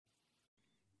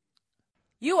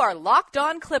You are Locked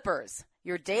On Clippers,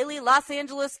 your daily Los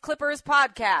Angeles Clippers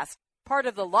podcast, part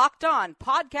of the Locked On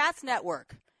Podcast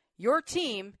Network, your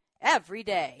team every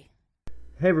day.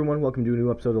 Hey everyone, welcome to a new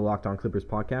episode of the Locked On Clippers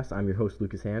podcast. I'm your host,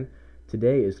 Lucas Hand.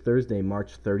 Today is Thursday,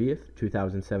 March 30th,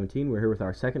 2017. We're here with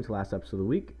our second to last episode of the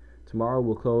week. Tomorrow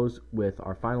we'll close with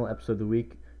our final episode of the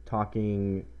week,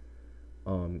 talking,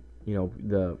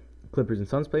 the Clippers and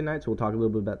Suns play tonight, so we'll talk a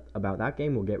little bit about that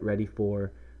game. We'll get ready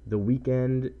for the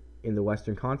weekend in the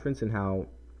Western Conference and how,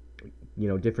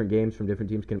 different games from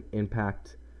different teams can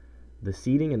impact the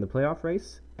seeding in the playoff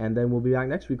race. And then we'll be back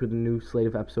next week with a new slate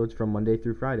of episodes from Monday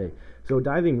through Friday. So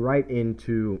diving right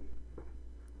into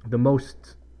the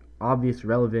most obvious,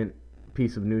 relevant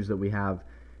piece of news that we have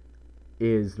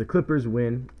is the Clippers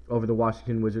win over the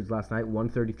Washington Wizards last night,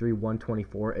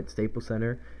 133-124 at Staples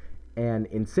Center. An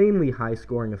insanely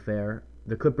high-scoring affair.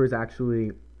 The Clippers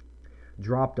actually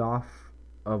dropped off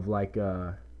of like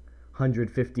a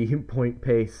 150-point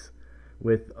pace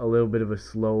with a little bit of a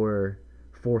slower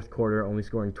fourth quarter, only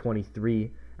scoring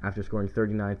 23 after scoring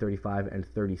 39, 35, and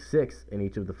 36 in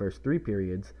each of the first three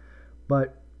periods.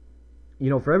 But,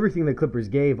 for everything the Clippers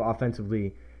gave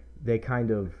offensively, they kind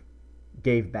of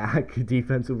gave back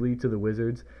defensively to the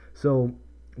Wizards. So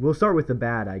we'll start with the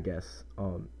bad, I guess,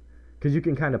 because you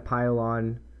can kind of pile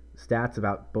on stats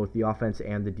about both the offense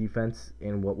and the defense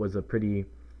in what was a pretty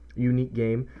unique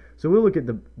game. So we'll look at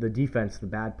the defense, the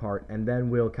bad part, and then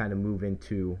we'll kind of move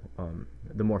into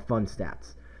the more fun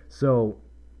stats. So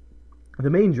the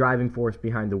main driving force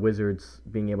behind the Wizards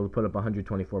being able to put up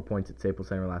 124 points at Staples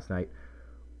Center last night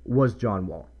was John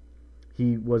Wall.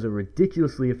 He was a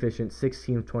ridiculously efficient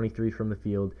 16 of 23 from the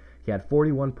field. He had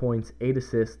 41 points, 8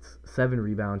 assists, 7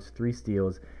 rebounds, 3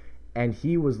 steals, and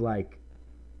he was like,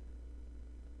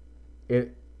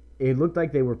 it looked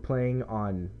like they were playing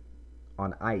on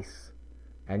ice,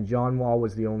 and John Wall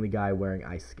was the only guy wearing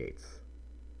ice skates.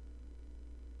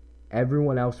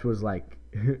 Everyone else was like,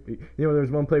 there was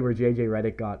one play where JJ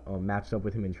Redick got matched up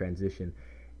with him in transition,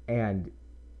 and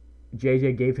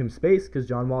JJ gave him space because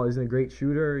John Wall isn't a great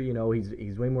shooter.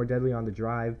 He's way more deadly on the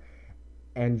drive,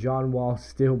 and John Wall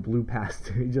still blew past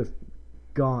him, just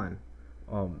gone.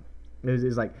 It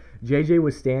was like JJ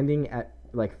was standing at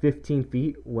like 15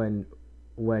 feet when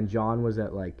John was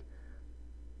at like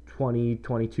 20,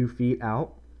 22 feet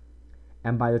out,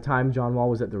 and by the time John Wall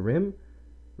was at the rim,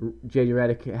 JJ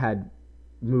Redick had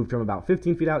moved from about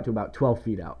 15 feet out to about 12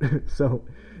 feet out. So,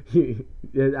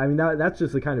 that's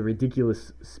just the kind of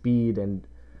ridiculous speed, and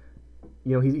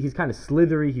he's kind of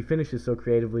slithery. He finishes so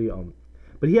creatively,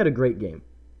 but he had a great game.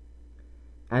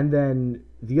 And then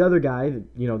the other guy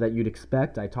that you'd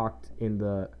expect, I talked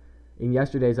in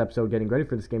yesterday's episode getting ready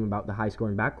for this game about the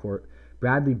high-scoring backcourt.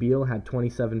 Bradley Beal had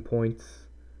 27 points,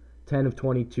 10 of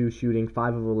 22 shooting,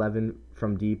 5 of 11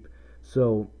 from deep.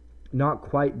 So not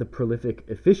quite the prolific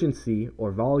efficiency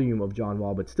or volume of John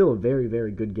Wall, but still a very,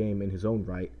 very good game in his own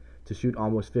right to shoot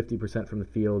almost 50% from the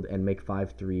field and make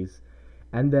 5 threes.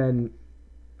 And then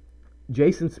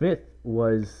Jason Smith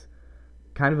was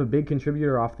kind of a big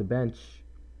contributor off the bench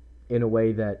in a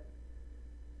way that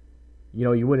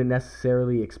you wouldn't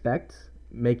necessarily expect,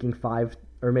 making 4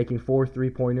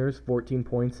 3-pointers, 14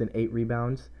 points, and 8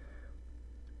 rebounds.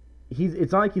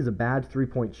 It's not like he's a bad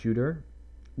three-point shooter,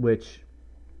 which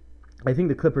I think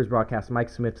the Clippers broadcast, Mike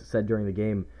Smith, said during the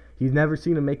game, he's never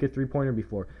seen him make a three-pointer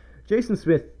before. Jason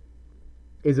Smith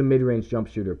is a mid-range jump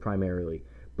shooter primarily,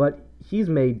 but he's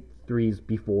made threes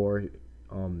before.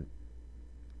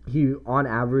 He, on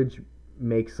average,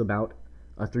 makes about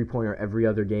a three-pointer every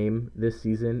other game this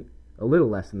season, a little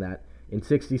less than that. In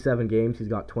 67 games, he's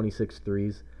got 26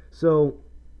 threes. So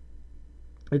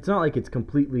it's not like it's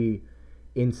completely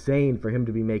insane for him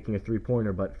to be making a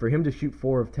three-pointer, but for him to shoot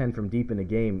 4 of 10 from deep in a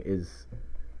game is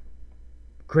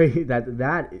crazy.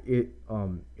 That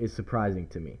is surprising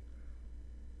to me.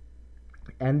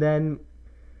 And then,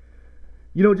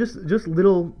 just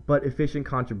little but efficient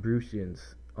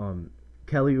contributions.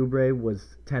 Kelly Oubre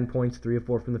was 10 points, 3 of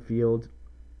 4 from the field.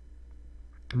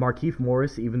 Markieff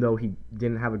Morris, even though he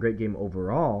didn't have a great game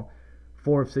overall,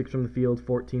 4 of 6 from the field,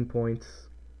 14 points.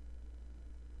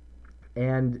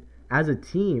 And as a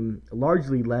team,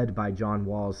 largely led by John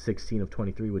Wall's 16 of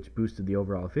 23, which boosted the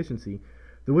overall efficiency,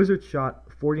 the Wizards shot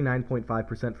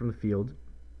 49.5% from the field,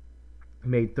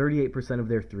 made 38% of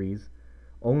their threes,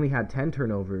 only had 10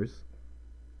 turnovers,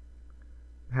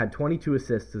 had 22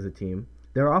 assists as a team.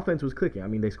 Their offense was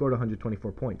clicking. They scored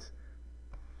 124 points.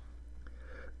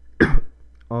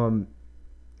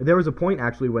 There was a point,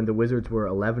 actually, when the Wizards were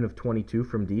 11 of 22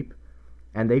 from deep,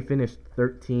 and they finished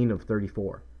 13 of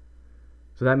 34.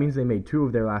 So that means they made 2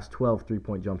 of their last 12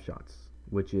 three-point jump shots,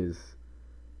 which is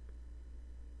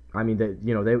I mean,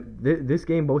 this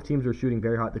game, both teams were shooting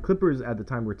very hot. The Clippers at the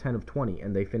time were 10 of 20,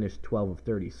 and they finished 12 of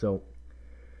 30. So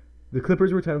the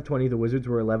Clippers were 10 of 20. The Wizards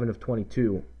were 11 of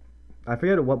 22. I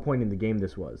forget at what point in the game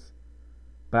this was,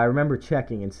 but I remember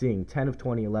checking and seeing 10 of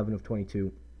 20, 11 of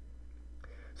 22.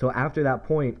 So after that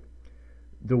point,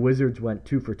 the Wizards went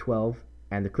 2 for 12,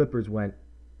 and the Clippers went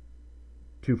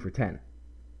 2 for 10.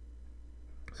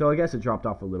 So I guess it dropped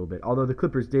off a little bit, although the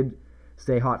Clippers did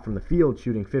stay hot from the field,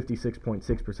 shooting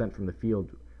 56.6% from the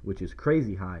field, which is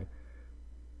crazy high.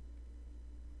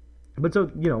 But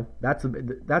so, that's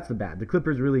the bad. The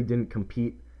Clippers really didn't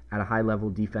compete at a high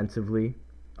level defensively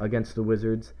against the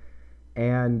Wizards.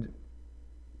 And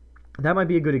that might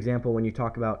be a good example when you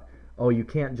talk about, you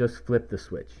can't just flip the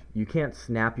switch. You can't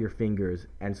snap your fingers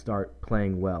and start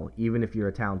playing well. Even if you're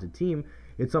a talented team,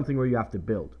 it's something where you have to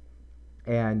build.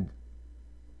 And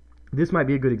this might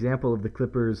be a good example of the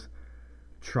Clippers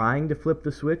trying to flip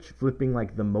the switch, flipping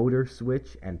like the motor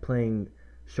switch and playing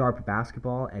sharp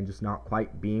basketball and just not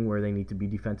quite being where they need to be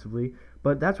defensively.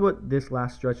 But that's what this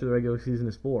last stretch of the regular season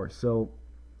is for. So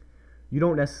you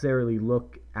don't necessarily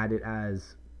look at it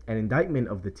as an indictment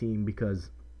of the team,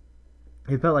 because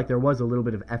it felt like there was a little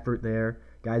bit of effort there,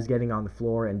 guys getting on the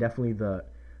floor, and definitely the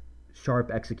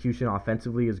sharp execution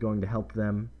offensively is going to help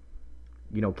them,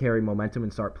 carry momentum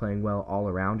and start playing well all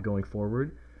around going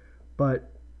forward.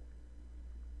 But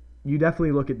you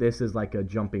definitely look at this as like a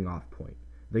jumping off point.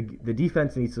 The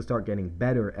defense needs to start getting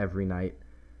better every night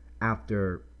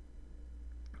after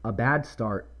a bad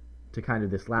start to kind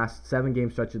of this last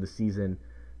 7-game stretch of the season.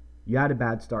 You had a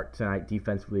bad start tonight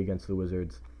defensively against the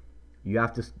Wizards. You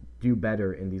have to do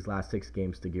better in these last 6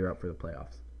 games to gear up for the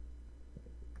playoffs.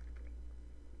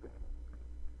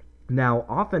 Now,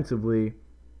 offensively,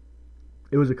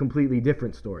 it was a completely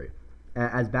different story.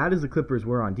 As bad as the Clippers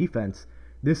were on defense,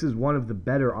 this is one of the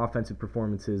better offensive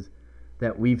performances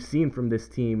that we've seen from this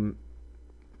team,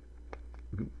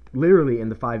 literally in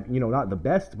the 5, not the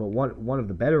best, but one of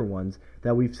the better ones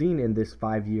that we've seen in this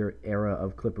 5-year era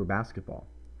of Clipper basketball.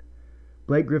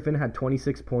 Blake Griffin had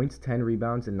 26 points, 10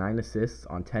 rebounds, and 9 assists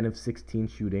on 10 of 16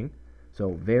 shooting,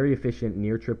 so very efficient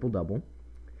near triple-double.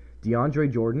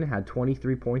 DeAndre Jordan had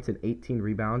 23 points and 18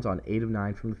 rebounds on 8 of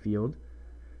 9 from the field.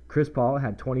 Chris Paul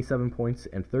had 27 points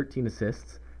and 13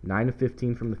 assists, 9 of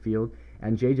 15 from the field,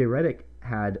 and J.J. Redick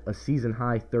had a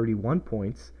season-high 31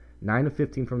 points, 9 of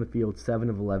 15 from the field, 7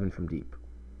 of 11 from deep.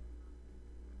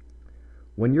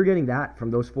 When you're getting that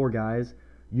from those 4 guys,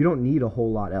 you don't need a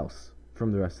whole lot else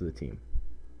from the rest of the team.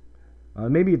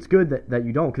 Maybe it's good that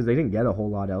you don't, because they didn't get a whole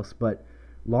lot else, but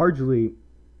largely,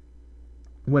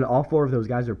 when all 4 of those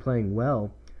guys are playing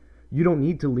well, you don't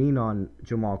need to lean on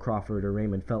Jamal Crawford or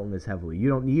Raymond Felton as heavily. You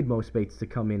don't need Mo Spates to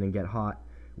come in and get hot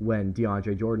when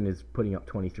DeAndre Jordan is putting up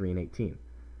 23 and 18.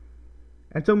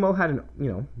 And so Mo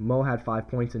had 5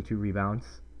 points and 2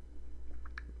 rebounds.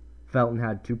 Felton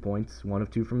had 2 points, 1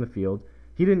 of 2 from the field.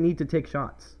 He didn't need to take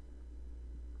shots.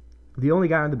 The only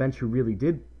guy on the bench who really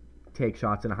did take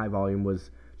shots in a high volume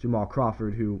was Jamal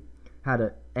Crawford, who had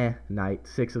a night,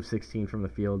 6 of 16 from the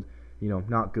field.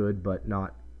 Not good, but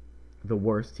not the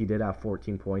worst. He did have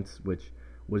 14 points, which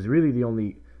was really the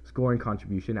only scoring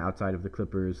contribution outside of the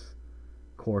Clippers'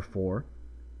 core 4.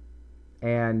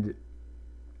 And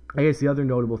I guess the other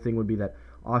notable thing would be that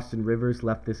Austin Rivers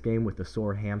left this game with a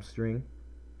sore hamstring.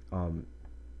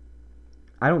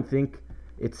 I don't think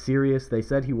it's serious. They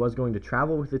said he was going to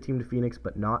travel with the team to Phoenix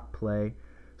but not play.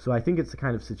 So I think it's the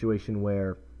kind of situation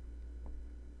where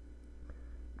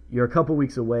you're a couple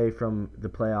weeks away from the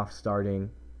playoffs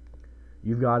starting.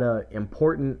 You've got an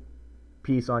important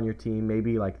piece on your team,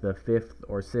 maybe like the 5th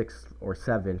or 6th or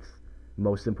 7th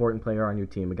most important player on your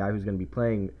team, a guy who's going to be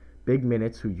playing big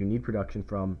minutes, who you need production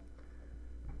from,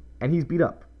 and he's beat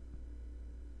up.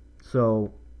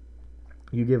 So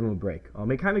you give him a break.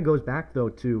 It kind of goes back, though,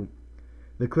 to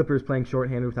the Clippers playing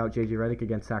shorthanded without J.J. Redick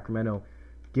against Sacramento,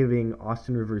 giving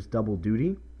Austin Rivers double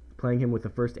duty, playing him with the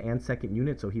first and second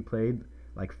unit, so he played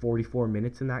like 44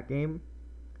 minutes in that game.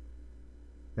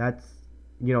 That's,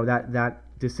 that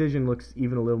decision looks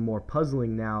even a little more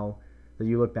puzzling now that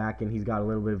you look back and he's got a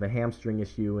little bit of a hamstring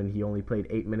issue and he only played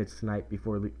 8 minutes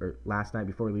last night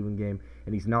before leaving the game,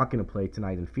 and he's not going to play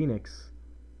tonight in Phoenix.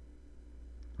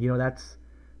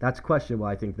 That's questionable.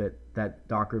 I think that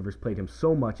Doc Rivers played him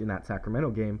so much in that Sacramento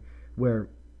game, where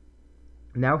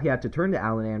now he had to turn to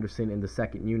Alan Anderson in the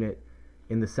second unit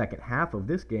in the second half of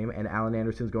this game, and Alan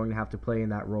Anderson's going to have to play in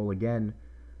that role again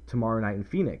tomorrow night in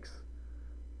Phoenix.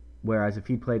 Whereas if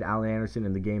he played Alan Anderson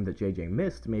in the game that JJ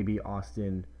missed, maybe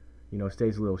Austin,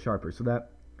 stays a little sharper. So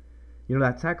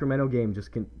that Sacramento game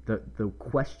just the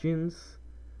questions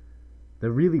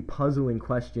the really puzzling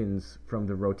questions from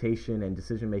the rotation and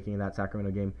decision making in that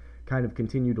Sacramento game kind of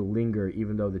continue to linger,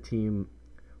 even though the team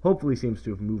hopefully seems to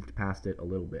have moved past it a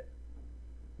little bit.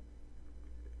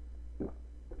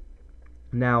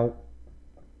 Now,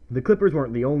 the Clippers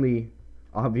weren't the only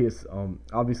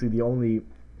obviously the only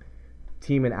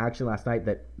team in action last night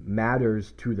that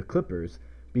matters to the Clippers,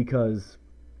 because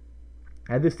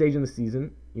at this stage in the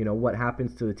season, what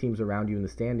happens to the teams around you in the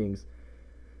standings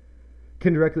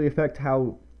can directly affect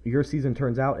how your season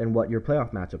turns out and what your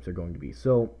playoff matchups are going to be.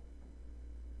 So,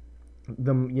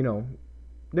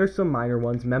 there's some minor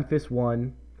ones. Memphis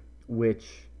won,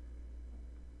 which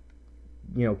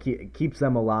keeps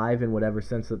them alive in whatever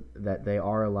sense that they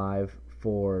are alive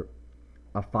for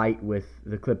a fight with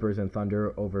the Clippers and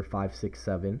Thunder over 5, 6,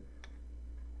 7.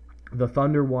 The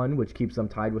Thunder won, which keeps them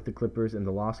tied with the Clippers in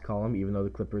the loss column, even though the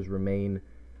Clippers remain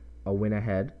a win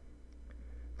ahead.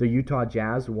 The Utah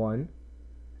Jazz won,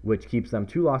 which keeps them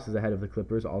 2 losses ahead of the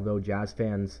Clippers, although Jazz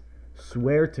fans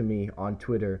swear to me on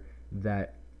Twitter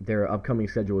that their upcoming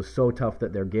schedule is so tough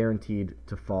that they're guaranteed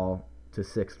to fall to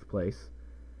 6th place.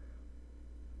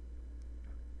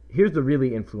 Here's the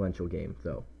really influential game,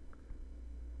 though.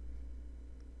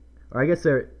 Or I guess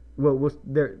there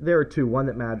are 2. One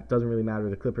that doesn't really matter to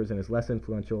the Clippers and is less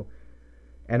influential,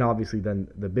 and obviously then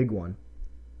the big one.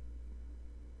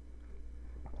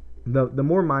 The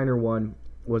more minor one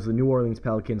was the New Orleans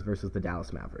Pelicans versus the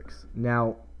Dallas Mavericks.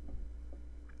 Now,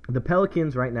 the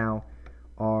Pelicans right now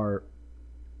are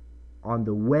on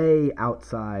the way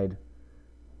outside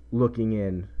looking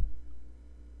in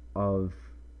of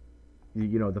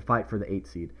the fight for the 8th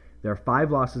seed. There are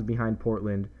 5 losses behind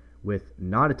Portland with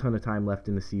not a ton of time left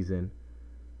in the season.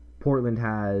 Portland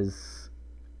has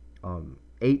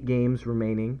 8 games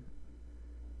remaining,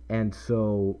 and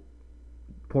so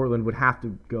Portland would have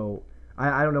to go.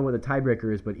 I don't know what the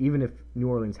tiebreaker is, but even if New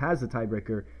Orleans has the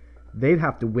tiebreaker, they'd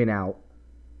have to win out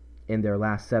in their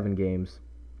last 7 games,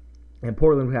 and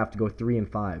Portland would have to go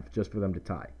 3-5 just for them to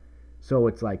tie. So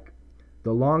it's like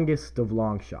the longest of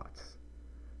long shots,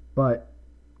 but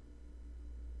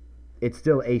it's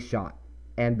still a shot.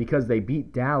 And because they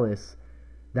beat Dallas,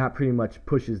 that pretty much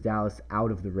pushes Dallas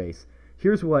out of the race.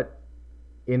 Here's what,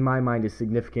 in my mind, is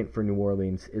significant for New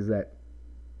Orleans, is that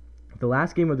the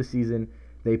last game of the season,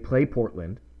 they play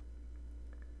Portland.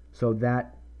 So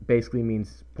that basically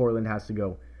means Portland has to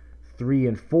go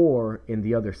 3-4 in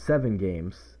the other 7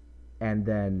 games, and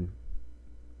then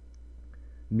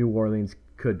New Orleans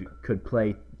could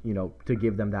play, to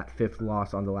give them that 5th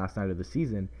loss on the last night of the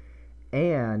season.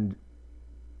 And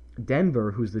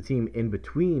Denver, who's the team in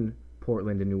between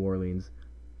Portland and New Orleans,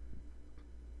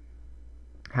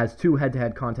 has 2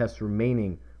 head-to-head contests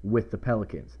remaining with the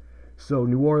Pelicans. So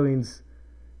New Orleans,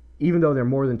 even though they're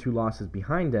more than 2 losses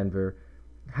behind Denver,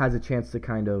 has a chance to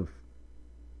kind of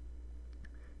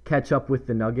catch up with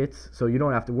the Nuggets. So you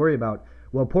don't have to worry about,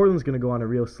 well, Portland's going to go on a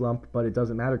real slump, but it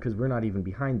doesn't matter because we're not even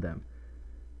behind them.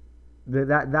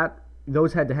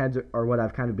 Those head-to-heads are what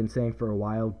I've kind of been saying for a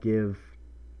while, give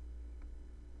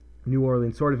New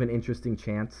Orleans sort of an interesting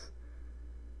chance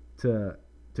to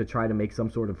try to make some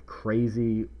sort of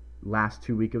crazy last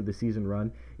 2 week of the season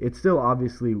run. It's still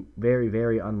obviously very,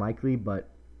 very unlikely, but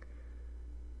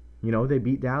they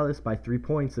beat Dallas by 3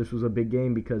 points. This was a big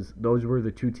game because those were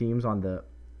the 2 teams on the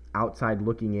outside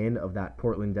looking in of that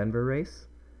Portland-Denver race.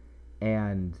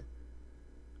 And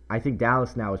I think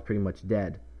Dallas now is pretty much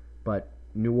dead, but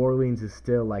New Orleans is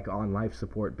still like on life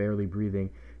support, barely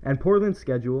breathing. And Portland's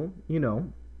schedule,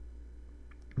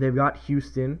 they've got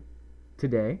Houston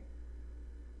today.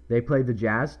 They played the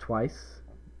Jazz twice.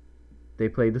 They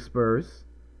played the Spurs.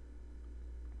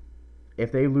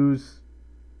 If they lose,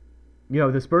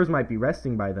 the Spurs might be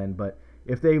resting by then, but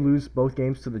if they lose both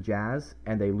games to the Jazz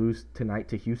and they lose tonight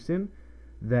to Houston,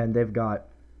 then they've got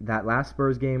that last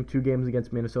Spurs game, 2 games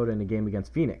against Minnesota, and a game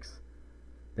against Phoenix.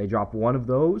 They drop one of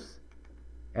those,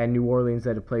 and New Orleans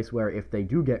at a place where if they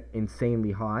do get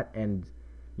insanely hot and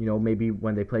maybe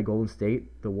when they play Golden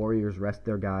State, the Warriors rest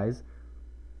their guys,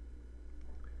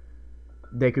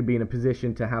 they could be in a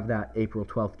position to have that April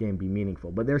 12th game be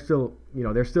meaningful. But there's still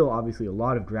obviously a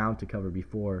lot of ground to cover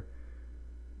before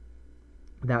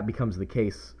that becomes the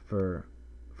case for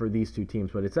these 2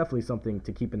 teams. But it's definitely something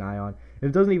to keep an eye on. And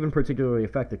it doesn't even particularly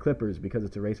affect the Clippers because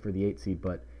it's a race for the 8th seed,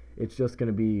 but it's just going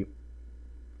to be,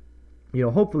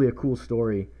 hopefully a cool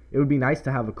story. It would be nice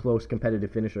to have a close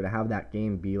competitive finish, or to have that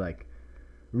game be like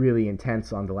really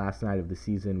intense on the last night of the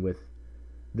season with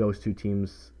those 2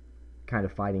 teams kind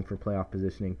of fighting for playoff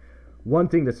positioning. One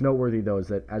thing that's noteworthy, though, is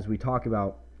that as we talk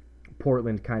about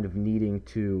Portland kind of needing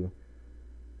to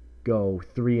go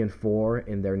 3-4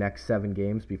 in their next 7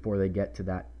 games before they get to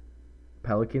that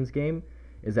Pelicans game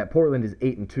is that Portland is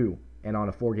 8-2 and on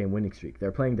a 4-game winning streak.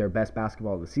 They're playing their best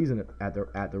basketball of the season at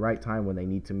the right time when they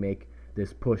need to make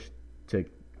this push to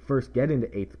first get into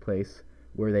 8th place,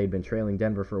 where they'd been trailing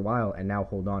Denver for a while and now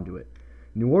hold on to it.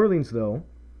 New Orleans, though,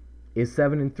 is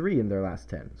 7-3 in their last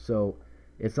 10. So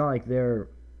it's not like they're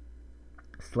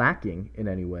slacking in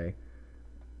any way.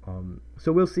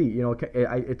 So we'll see.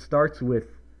 It starts with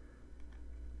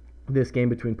this game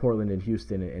between Portland and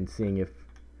Houston and seeing if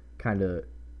kind of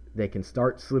they can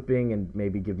start slipping and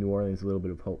maybe give New Orleans a little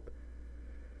bit of hope.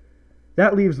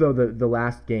 That leaves, though, the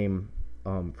last game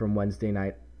from Wednesday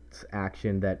night's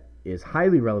action that is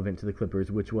highly relevant to the Clippers,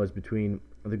 which was between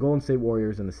the Golden State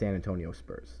Warriors and the San Antonio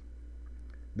Spurs.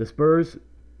 The Spurs,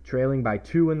 trailing by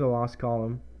 2 in the loss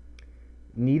column,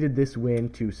 needed this win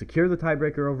to secure the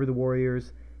tiebreaker over the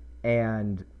Warriors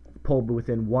and pulled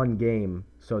within 1 game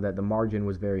so that the margin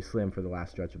was very slim for the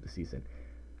last stretch of the season.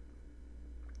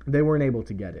 They weren't able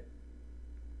to get it.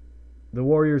 The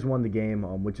Warriors won the game,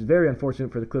 which is very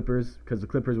unfortunate for the Clippers, because the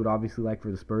Clippers would obviously like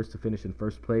for the Spurs to finish in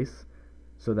first place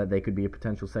so that they could be a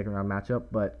potential second-round matchup.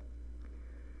 But,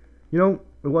 it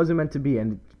wasn't meant to be,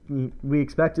 and we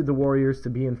expected the Warriors to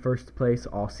be in first place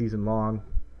all season long.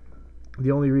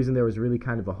 The only reason there was really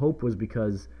kind of a hope was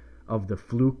because of the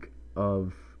fluke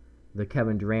of the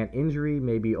Kevin Durant injury,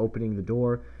 maybe opening the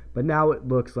door. But now it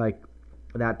looks like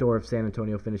that door of San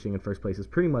Antonio finishing in first place is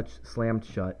pretty much slammed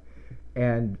shut.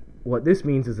 And what this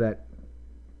means is that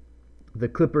the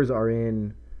Clippers are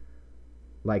in,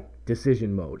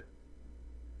 decision mode.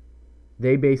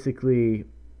 They basically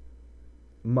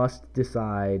must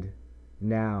decide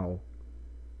now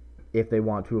if they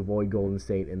want to avoid Golden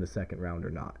State in the second round or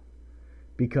not.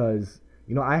 Because,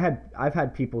 I've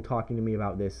had people talking to me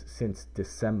about this since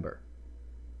December.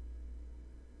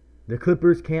 The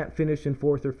Clippers can't finish in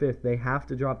 4th or 5th. They have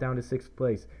to drop down to 6th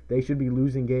place. They should be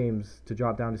losing games to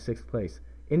drop down to 6th place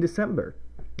in December,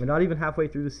 and not even halfway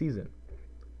through the season.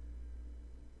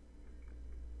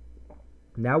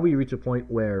 Now we reach a point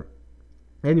where,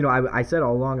 and I said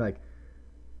all along,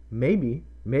 maybe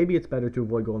it's better to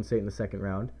avoid Golden State in the second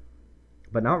round,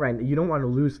 but not right now. You don't want to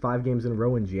lose 5 games in a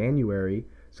row in January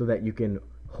so that you can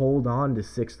hold on to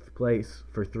 6th place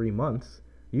for 3 months.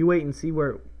 You wait and see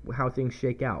how things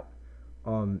shake out.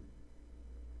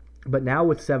 But now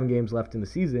with 7 games left in the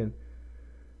season,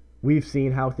 we've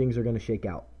seen how things are going to shake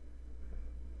out.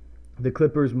 The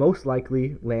Clippers' most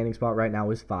likely landing spot right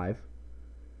now is 5.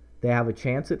 They have a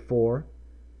chance at 4.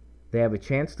 They have a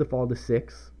chance to fall to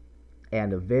 6,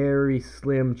 and a very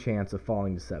slim chance of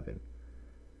falling to 7.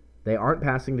 They aren't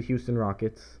passing the Houston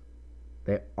Rockets.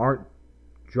 They aren't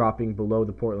dropping below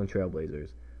the Portland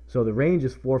Trailblazers. So the range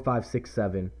is 4, 5, 6,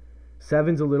 7.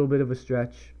 7's a little bit of a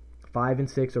stretch. 5 and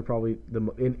 6 are probably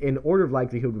in order of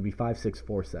likelihood would be 5, 6,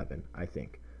 4, 7, I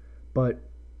think. But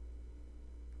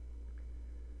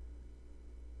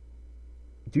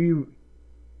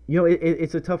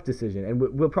it's a tough decision, and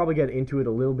we'll probably get into it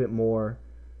a little bit more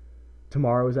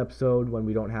tomorrow's episode when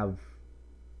we don't have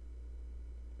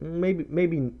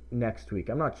maybe next week.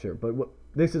 I'm not sure, but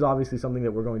this is obviously something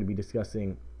that we're going to be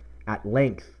discussing at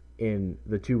length in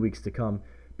the 2 weeks to come,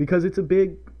 because it's a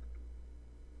big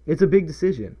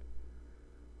decision.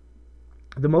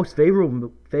 The most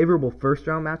favorable first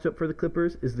round matchup for the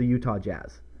Clippers is the Utah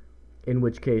Jazz, in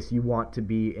which case you want to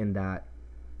be in that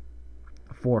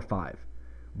 4-5.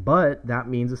 But that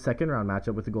means a second round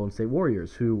matchup with the Golden State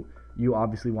Warriors, who you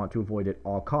obviously want to avoid at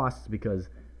all costs because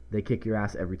they kick your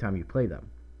ass every time you play them.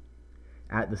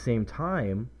 At the same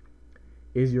time,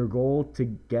 is your goal to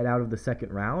get out of the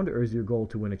second round, or is your goal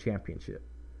to win a championship?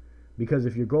 Because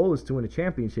if your goal is to win a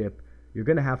championship, you're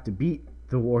going to have to beat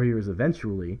the Warriors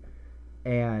eventually,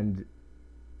 and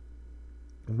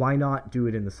why not do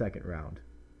it in the second round?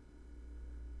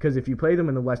 Because if you play them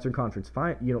in the Western Conference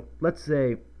final, let's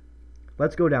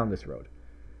go down this road.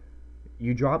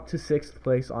 You drop to 6th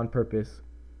place on purpose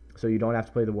so you don't have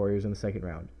to play the Warriors in the second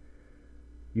round.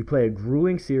 You play a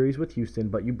grueling series with Houston,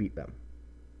 but you beat them.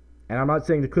 And I'm not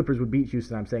saying the Clippers would beat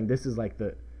Houston. I'm saying this is like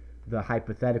the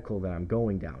hypothetical that I'm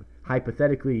going down.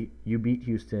 Hypothetically, you beat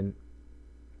Houston.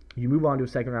 You move on to a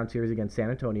second round series against San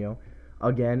Antonio.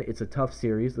 Again, it's a tough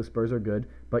series. The Spurs are good,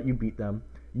 but you beat them.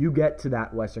 You get to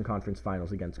that Western Conference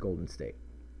Finals against Golden State.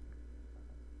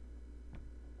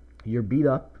 You're beat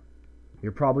up.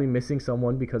 You're probably missing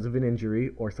someone because of an injury,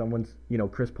 or someone's,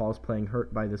 Chris Paul's playing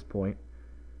hurt by this point.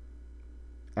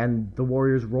 And the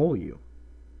Warriors roll you.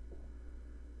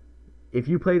 If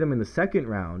you play them in the second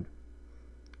round,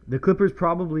 the Clippers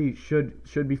probably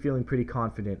should be feeling pretty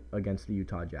confident against the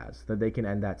Utah Jazz that they can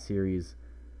end that series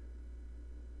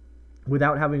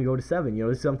without having to go to 7.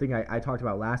 This is something I talked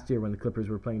about last year when the Clippers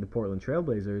were playing the Portland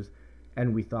Trailblazers,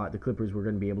 and we thought the Clippers were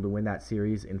going to be able to win that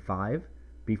series in 5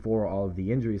 before all of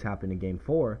the injuries happened in Game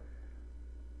 4.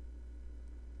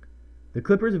 The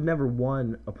Clippers have never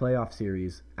won a playoff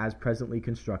series as presently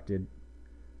constructed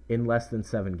in less than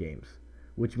 7 games,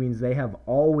 which means they have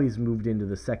always moved into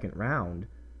the second round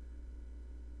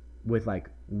with like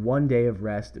 1 day of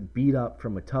rest, beat up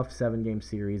from a tough 7-game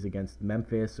series against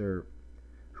Memphis or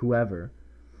whoever,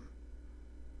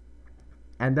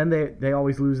 and then they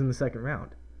always lose in the second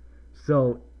round.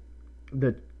 So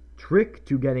the trick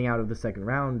to getting out of the second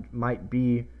round might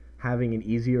be having an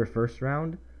easier first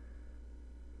round.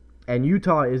 And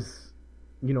Utah is,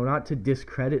 not to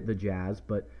discredit the Jazz,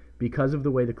 but because of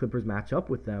the way the Clippers match up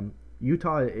with them,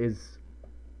 Utah is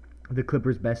the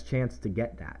Clippers' best chance to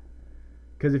get that.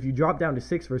 Because if you drop down to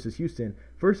 6 versus Houston,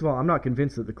 first of all, I'm not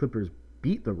convinced that the Clippers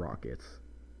beat the Rockets.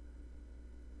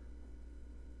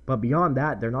 But beyond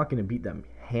that, they're not going to beat them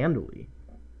handily.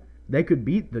 They could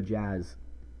beat the Jazz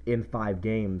in 5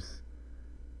 games,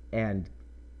 and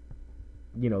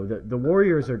the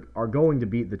Warriors are going to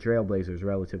beat the Trailblazers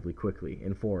relatively quickly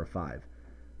in 4 or 5.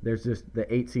 There's just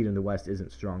the 8 seed in the West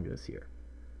isn't strong this year.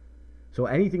 So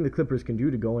anything the Clippers can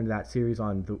do to go into that series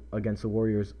against the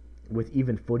Warriors with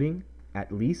even footing,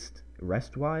 at least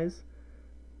rest-wise,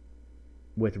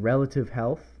 with relative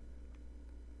health,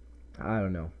 I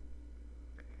don't know.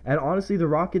 And honestly, the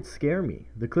Rockets scare me.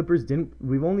 The Clippers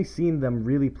we've only seen them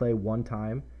really play one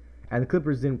time, and the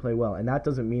Clippers didn't play well. And that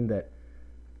doesn't mean that,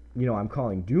 I'm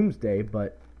calling doomsday,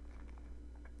 but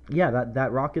yeah,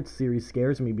 that Rockets series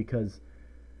scares me because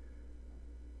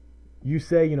you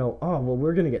say, oh, well,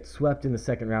 we're going to get swept in the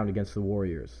second round against the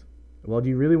Warriors. Well, do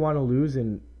you really want to lose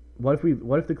what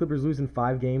if the Clippers lose in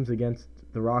 5 games against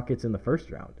the Rockets in the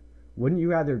first round? Wouldn't you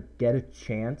rather get a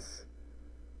chance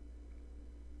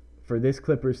for this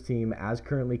Clippers team as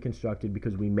currently constructed,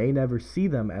 because we may never see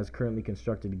them as currently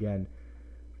constructed again?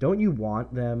 Don't you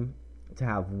want them to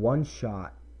have one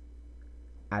shot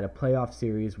at a playoff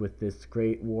series with this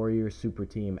great Warriors super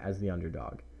team as the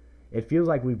underdog? It feels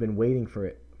like we've been waiting for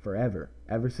it forever,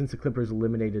 ever since the Clippers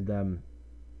eliminated them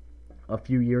a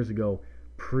few years ago,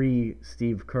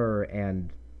 pre-Steve Kerr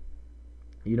and,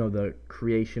 the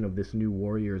creation of this new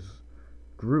Warriors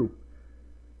group.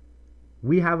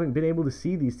 We haven't been able to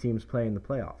see these teams play in the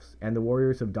playoffs, and the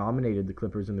Warriors have dominated the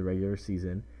Clippers in the regular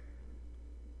season.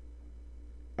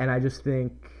 And I just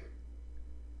think,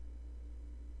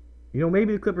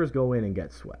 maybe the Clippers go in and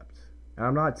get swept. And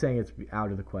I'm not saying it's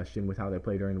out of the question with how they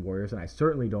play during the Warriors, and I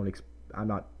certainly I'm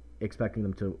not expecting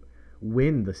them to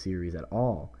win the series at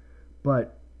all.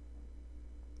 But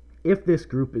if this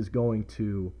group is going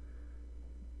to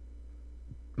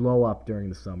blow up during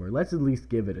the summer, let's at least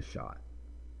give it a shot.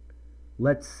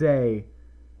 Let's say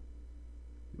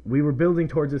we were building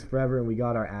towards this forever and we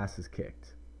got our asses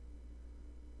kicked.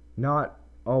 Not,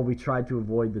 we tried to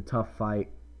avoid the tough fight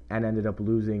and ended up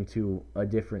losing to a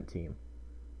different team.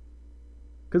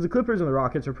 Because the Clippers and the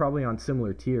Rockets are probably on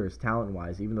similar tiers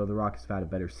talent-wise, even though the Rockets have had a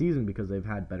better season because they've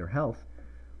had better health.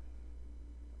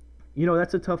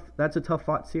 That's a tough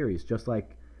fought series, just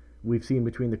like we've seen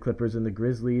between the Clippers and the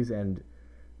Grizzlies and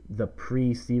the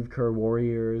pre-Steve Kerr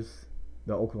Warriors,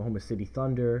 the Oklahoma City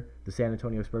Thunder, the San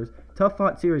Antonio Spurs. Tough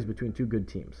fought series between two good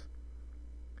teams.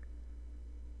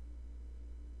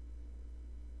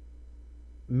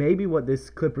 Maybe what this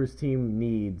Clippers team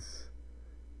needs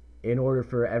in order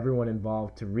for everyone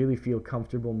involved to really feel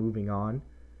comfortable moving on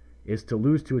is to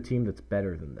lose to a team that's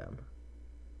better than them.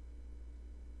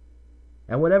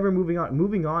 And whatever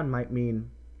moving on might mean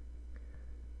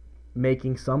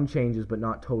making some changes but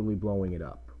not totally blowing it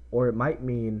up. Or it might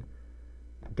mean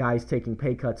guys taking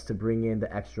pay cuts to bring in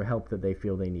the extra help that they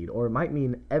feel they need. Or it might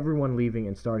mean everyone leaving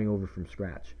and starting over from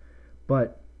scratch.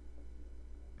 But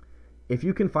if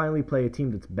you can finally play a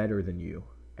team that's better than you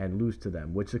and lose to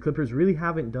them, which the Clippers really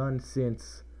haven't done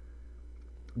since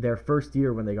their first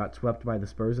year when they got swept by the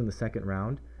Spurs in the second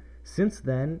round, since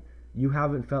then, you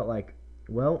haven't felt like,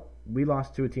 well, we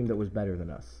lost to a team that was better than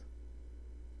us.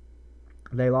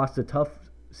 They lost a tough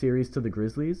series to the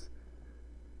Grizzlies,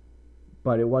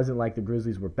 but it wasn't like the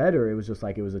Grizzlies were better. It was just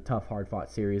like it was a tough,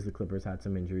 hard-fought series. The Clippers had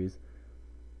some injuries.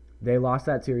 They lost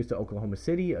that series to Oklahoma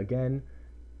City. Again,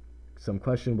 some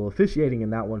questionable officiating in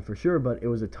that one for sure, but it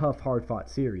was a tough, hard-fought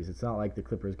series. It's not like the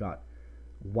Clippers got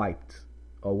wiped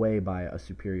away by a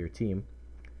superior team.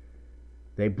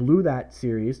 They blew that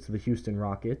series to the Houston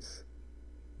Rockets.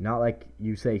 Not like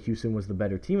you say Houston was the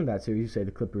better team in that series. You say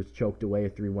the Clippers choked away a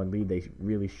 3-1 lead they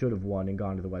really should have won and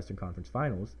gone to the Western Conference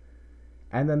Finals.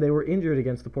 And then they were injured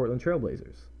against the Portland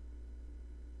Trailblazers.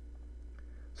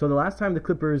 So the last time the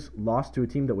Clippers lost to a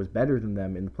team that was better than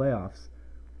them in the playoffs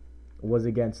was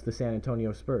against the San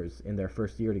Antonio Spurs in their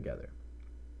first year together.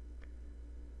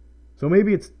 So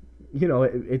maybe it's,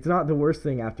 it's not the worst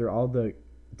thing after all the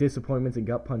disappointments and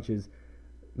gut punches.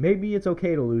 Maybe it's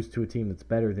okay to lose to a team that's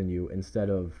better than you instead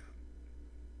of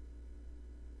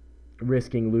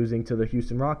risking losing to the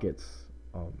Houston Rockets.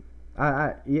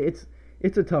 It's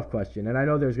a tough question, and I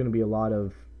know there's going to be a lot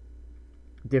of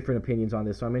different opinions on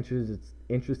this, so I'm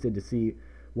interested to see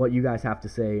what you guys have to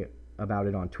say about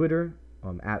it on Twitter,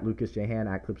 at Lucas Jahan,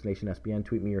 at ClipsNationSBN.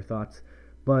 Tweet me your thoughts.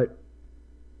 But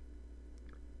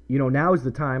now is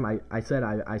the time. I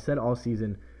said all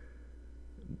season,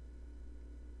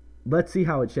 let's see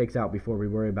how it shakes out before we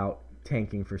worry about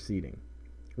tanking for seeding.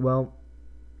 Well,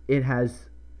 it has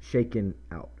shaken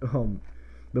out.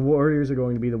 The Warriors are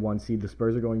going to be the 1 seed, the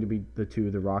Spurs are going to be the 2,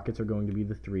 the Rockets are going to be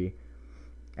the 3.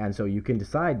 And so you can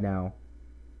decide now,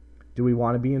 do we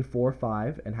want to be in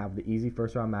 4-5 and have the easy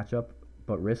first round matchup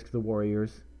but risk the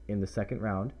Warriors in the second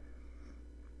round?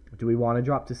 Do we want to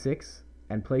drop to 6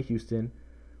 and play Houston?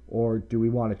 Or do we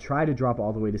want to try to drop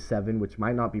all the way to 7, which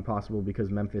might not be possible because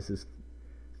Memphis is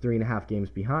 3.5 games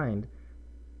behind,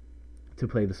 to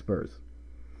play the Spurs?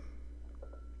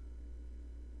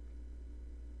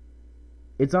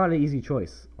 It's not an easy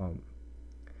choice.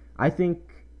 I think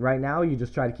right now you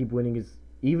just try to keep winning.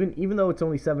 Even though it's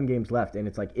only 7 games left, and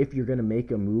it's like if you're going to make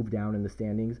a move down in the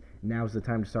standings, now's the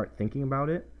time to start thinking about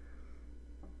it.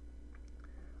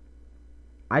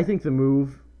 I think the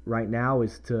move right now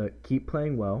is to keep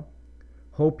playing well.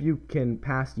 Hope you can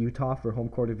pass Utah for home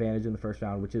court advantage in the first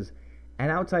round, which is an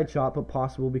outside shot, but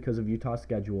possible because of Utah's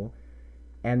schedule.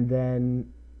 And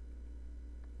then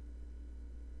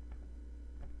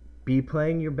be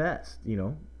playing your best,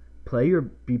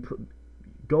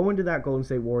 go into that Golden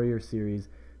State Warriors series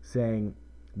saying,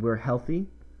 we're healthy.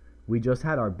 We just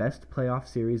had our best playoff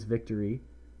series victory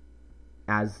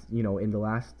as, in the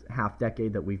last half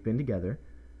decade that we've been together.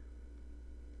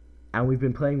 And we've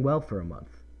been playing well for a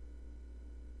month.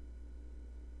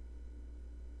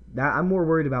 I'm more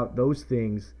worried about those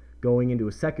things going into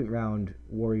a second round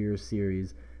Warriors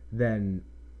series than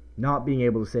not being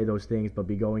able to say those things, but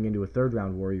be going into a third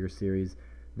round Warriors series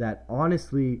that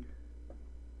honestly,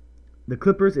 the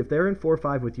Clippers, if they're in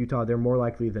 4-5 with Utah, they're more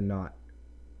likely than not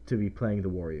to be playing the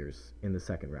Warriors in the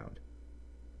second round.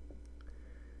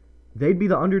 They'd be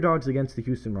the underdogs against the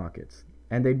Houston Rockets,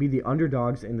 and they'd be the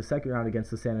underdogs in the second round against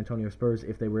the San Antonio Spurs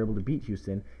if they were able to beat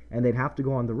Houston, and they'd have to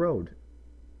go on the road.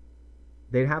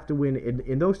 They'd have to win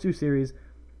in those two series.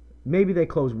 Maybe they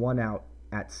close one out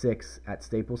at 6 at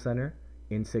Staples Center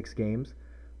in 6 games,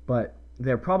 but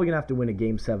they're probably going to have to win a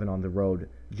Game 7 on the road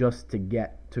just to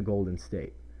get to Golden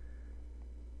State.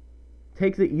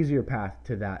 Take the easier path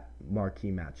to that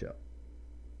marquee matchup.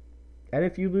 And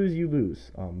if you lose, you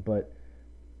lose. But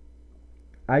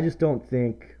I just don't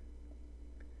think,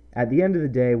 at the end of the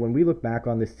day, when we look back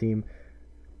on this team,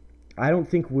 I don't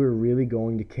think we're really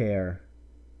going to care.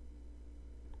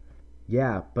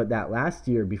 Yeah, but that last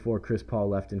year before Chris Paul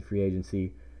left in free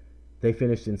agency, they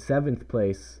finished in 7th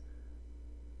place,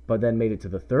 but then made it to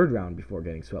the third round before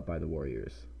getting swept by the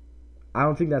Warriors. I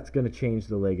don't think that's going to change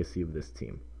the legacy of this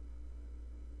team.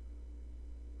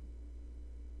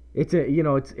 There's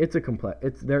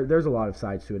a lot of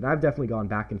sides to it. And I've definitely gone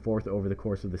back and forth over the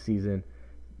course of the season,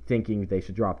 thinking they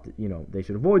should they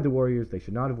should avoid the Warriors, they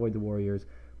should not avoid the Warriors.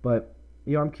 But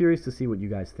I'm curious to see what you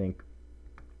guys think.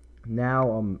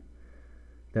 Now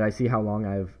that I see how long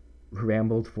I've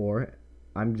rambled for,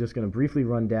 I'm just going to briefly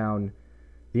run down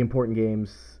the important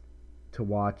games to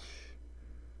watch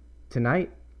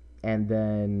tonight, and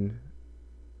then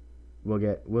we'll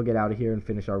get out of here and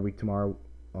finish our week tomorrow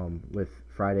with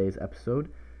Friday's episode.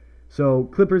 So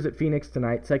Clippers at Phoenix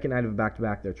tonight, second night of a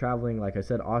back-to-back. They're traveling. Like I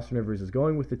said, Austin Rivers is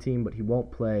going with the team, but he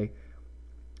won't play.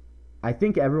 I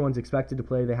think everyone's expected to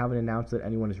play. They haven't announced that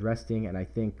anyone is resting, and I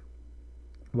think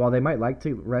while they might like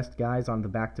to rest guys on the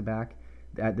back-to-back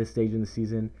at this stage in the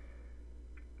season,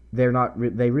 they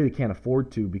really can't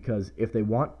afford to, because if they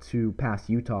want to pass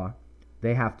Utah,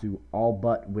 they have to all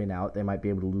but win out. They might be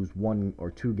able to lose 1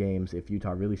 or 2 games if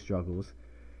Utah really struggles.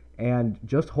 And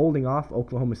just holding off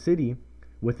Oklahoma City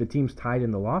with the teams tied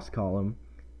in the loss column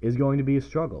is going to be a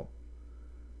struggle.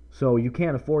 So you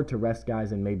can't afford to rest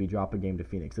guys and maybe drop a game to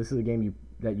Phoenix. This is a game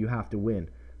that you have to win.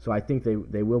 So I think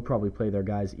they will probably play their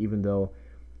guys, even though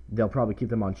they'll probably keep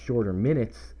them on shorter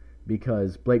minutes,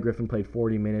 because Blake Griffin played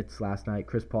 40 minutes last night,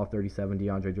 Chris Paul 37,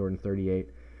 DeAndre Jordan 38.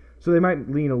 So they might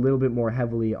lean a little bit more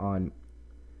heavily on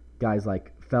guys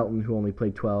like Felton, who only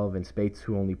played 12, and Spates,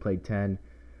 who only played 10.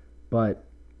 But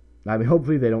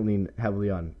hopefully they don't lean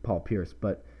heavily on Paul Pierce.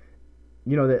 But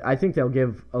I think they'll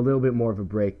give a little bit more of a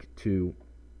break to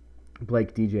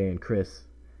Blake, DJ, and Chris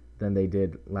than they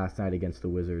did last night against the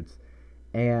Wizards.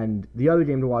 And the other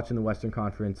game to watch in the Western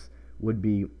Conference would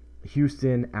be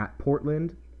Houston at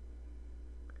Portland.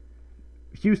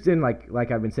 Houston,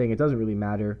 like I've been saying, it doesn't really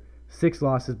matter. 6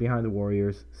 losses behind the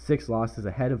Warriors, 6 losses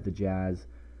ahead of the Jazz.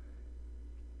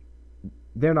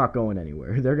 They're not going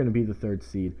anywhere. They're going to be the 3rd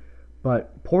seed.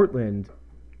 But Portland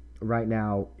right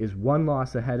now is 1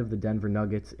 loss ahead of the Denver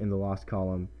Nuggets in the loss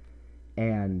column.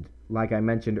 And like I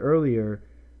mentioned earlier,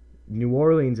 New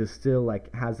Orleans is still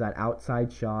has that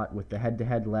outside shot with the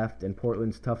head-to-head left and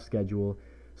Portland's tough schedule.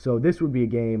 So this would be a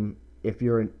game, if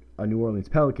you're a New Orleans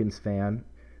Pelicans fan,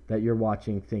 that you're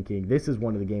watching thinking, this is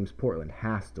one of the games Portland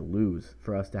has to lose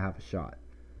for us to have a shot.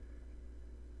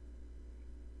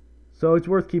 So it's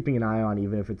worth keeping an eye on,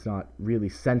 even if it's not really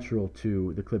central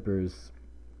to the Clippers.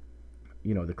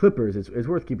 The Clippers, it's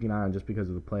worth keeping an eye on just because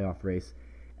of the playoff race.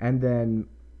 And then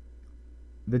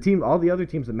all the other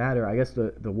teams that matter, I guess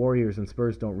the Warriors and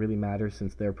Spurs don't really matter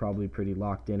since they're probably pretty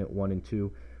locked in at 1 and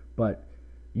 2. But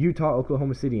Utah,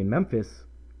 Oklahoma City, and Memphis,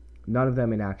 none of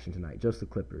them in action tonight, just the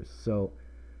Clippers. So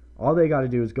all they got to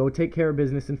do is go take care of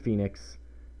business in Phoenix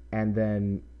and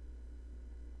then,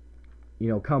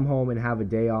 come home and have a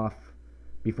day off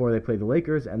before they play the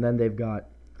Lakers. And then they've got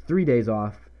 3 days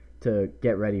off to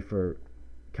get ready for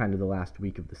kind of the last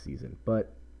week of the season.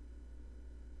 But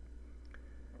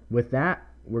with that,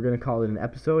 we're going to call it an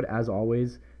episode. As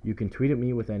always, you can tweet at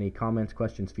me with any comments,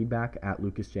 questions, feedback at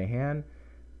LucasJHan.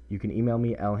 You can email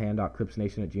me,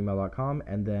 lhan.clipsnation@gmail.com.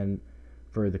 And then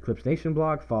for the Clips Nation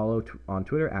blog, follow on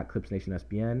Twitter at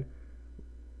ClipsNationSBN.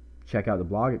 Check out the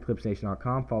blog at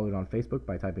clipsnation.com. Follow it on Facebook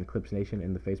by typing Clips Nation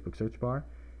in the Facebook search bar.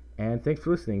 And thanks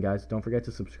for listening, guys. Don't forget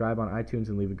to subscribe on iTunes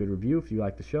and leave a good review if you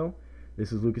like the show.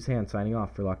 This is Lucas Hand signing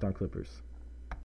off for Locked On Clippers.